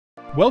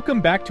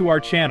Welcome back to our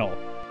channel.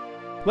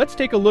 Let's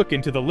take a look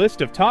into the list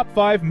of top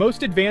 5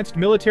 most advanced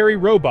military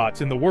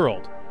robots in the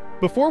world.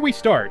 Before we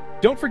start,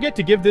 don't forget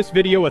to give this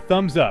video a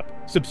thumbs up,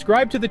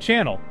 subscribe to the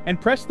channel, and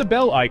press the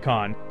bell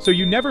icon so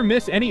you never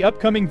miss any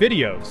upcoming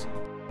videos.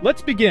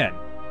 Let's begin.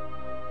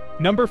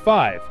 Number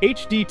 5.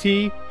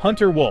 HDT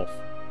Hunter Wolf.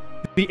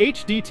 The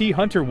HDT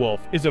Hunter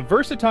Wolf is a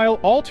versatile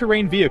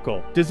all-terrain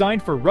vehicle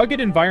designed for rugged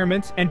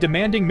environments and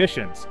demanding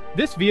missions.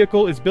 This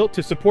vehicle is built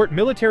to support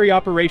military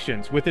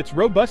operations with its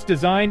robust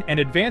design and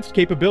advanced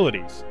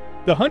capabilities.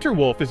 The Hunter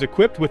Wolf is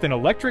equipped with an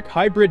electric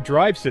hybrid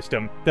drive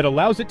system that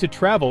allows it to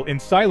travel in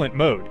silent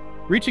mode,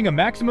 reaching a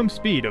maximum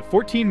speed of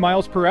 14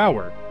 miles per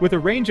hour with a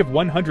range of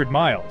 100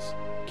 miles.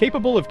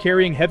 Capable of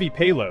carrying heavy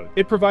payload,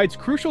 it provides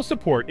crucial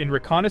support in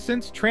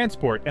reconnaissance,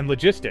 transport, and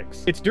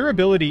logistics. Its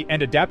durability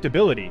and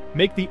adaptability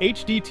make the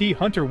HDT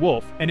Hunter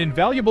Wolf an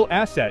invaluable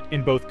asset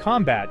in both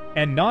combat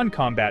and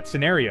non-combat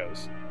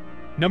scenarios.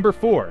 Number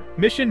 4.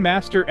 Mission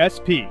Master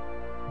SP.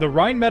 The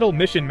Rheinmetall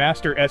Mission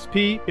Master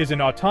SP is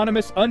an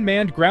autonomous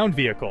unmanned ground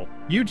vehicle,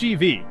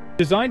 UGV,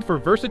 designed for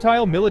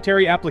versatile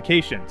military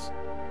applications.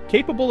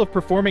 Capable of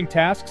performing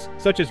tasks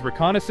such as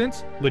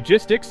reconnaissance,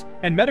 logistics,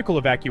 and medical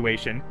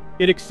evacuation,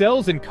 it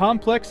excels in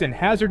complex and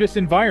hazardous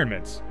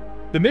environments.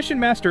 The Mission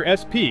Master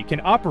SP can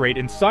operate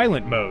in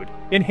silent mode,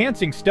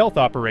 enhancing stealth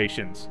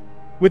operations.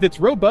 With its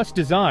robust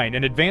design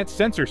and advanced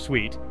sensor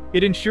suite,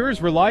 it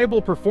ensures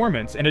reliable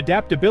performance and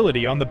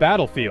adaptability on the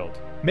battlefield,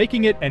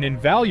 making it an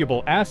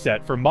invaluable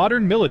asset for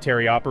modern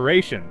military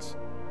operations.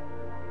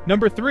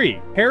 Number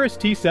 3. Harris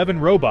T7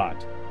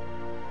 Robot.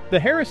 The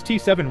Harris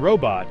T7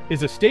 Robot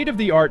is a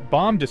state-of-the-art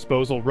bomb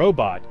disposal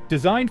robot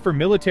designed for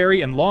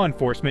military and law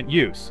enforcement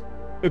use.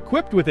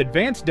 Equipped with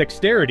advanced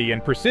dexterity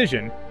and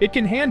precision, it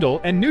can handle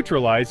and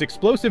neutralize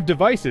explosive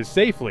devices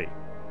safely.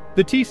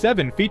 The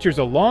T7 features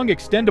a long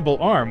extendable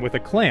arm with a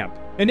clamp,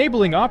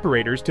 enabling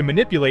operators to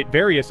manipulate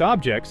various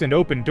objects and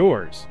open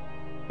doors.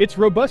 Its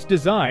robust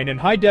design and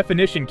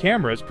high-definition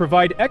cameras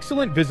provide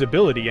excellent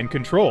visibility and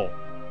control.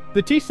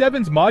 The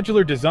T7's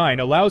modular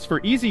design allows for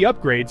easy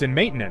upgrades and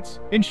maintenance,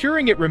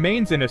 ensuring it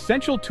remains an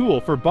essential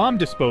tool for bomb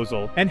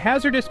disposal and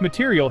hazardous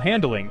material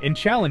handling in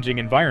challenging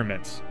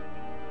environments.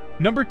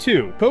 Number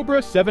 2. Cobra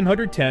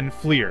 710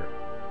 FLIR.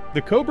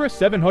 The Cobra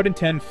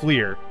 710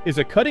 FLIR is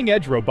a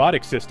cutting-edge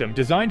robotic system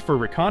designed for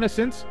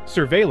reconnaissance,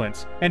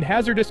 surveillance, and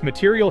hazardous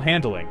material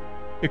handling.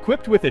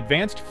 Equipped with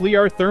advanced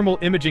FLIR thermal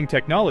imaging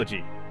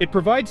technology, it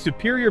provides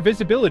superior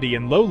visibility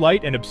in low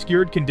light and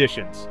obscured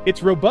conditions.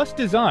 Its robust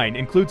design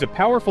includes a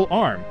powerful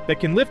arm that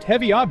can lift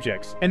heavy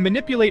objects and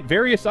manipulate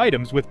various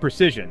items with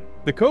precision.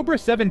 The Cobra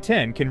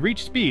 710 can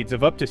reach speeds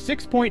of up to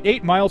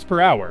 6.8 miles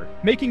per hour,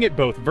 making it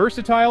both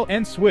versatile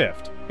and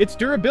swift. Its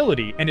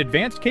durability and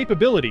advanced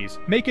capabilities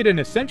make it an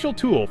essential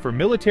tool for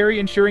military,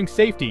 ensuring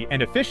safety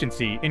and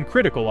efficiency in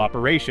critical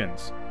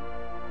operations.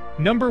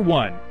 Number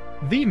 1.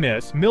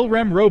 THeMIS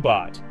Milrem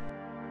Robot.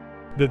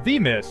 The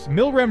THeMIS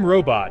Milrem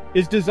Robot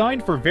is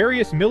designed for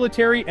various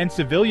military and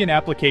civilian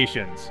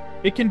applications.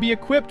 It can be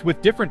equipped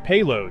with different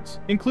payloads,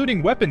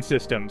 including weapon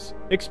systems,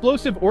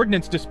 explosive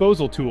ordnance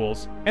disposal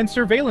tools, and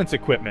surveillance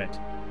equipment.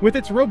 With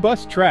its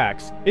robust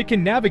tracks, it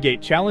can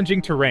navigate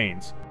challenging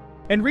terrains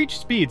and reach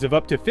speeds of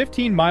up to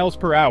 15 miles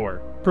per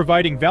hour,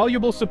 providing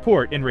valuable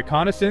support in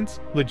reconnaissance,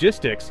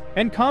 logistics,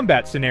 and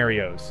combat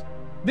scenarios.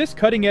 This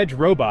cutting-edge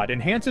robot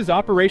enhances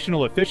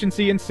operational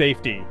efficiency and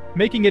safety,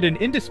 making it an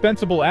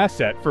indispensable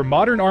asset for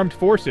modern armed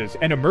forces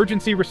and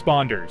emergency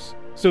responders.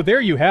 So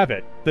there you have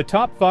it, the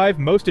top 5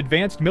 most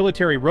advanced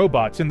military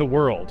robots in the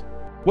world.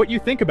 What you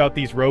think about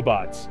these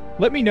robots?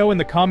 Let me know in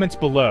the comments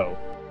below.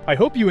 I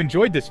hope you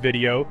enjoyed this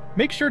video.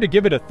 Make sure to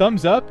give it a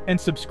thumbs up and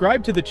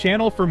subscribe to the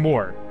channel for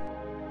more.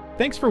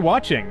 Thanks for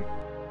watching.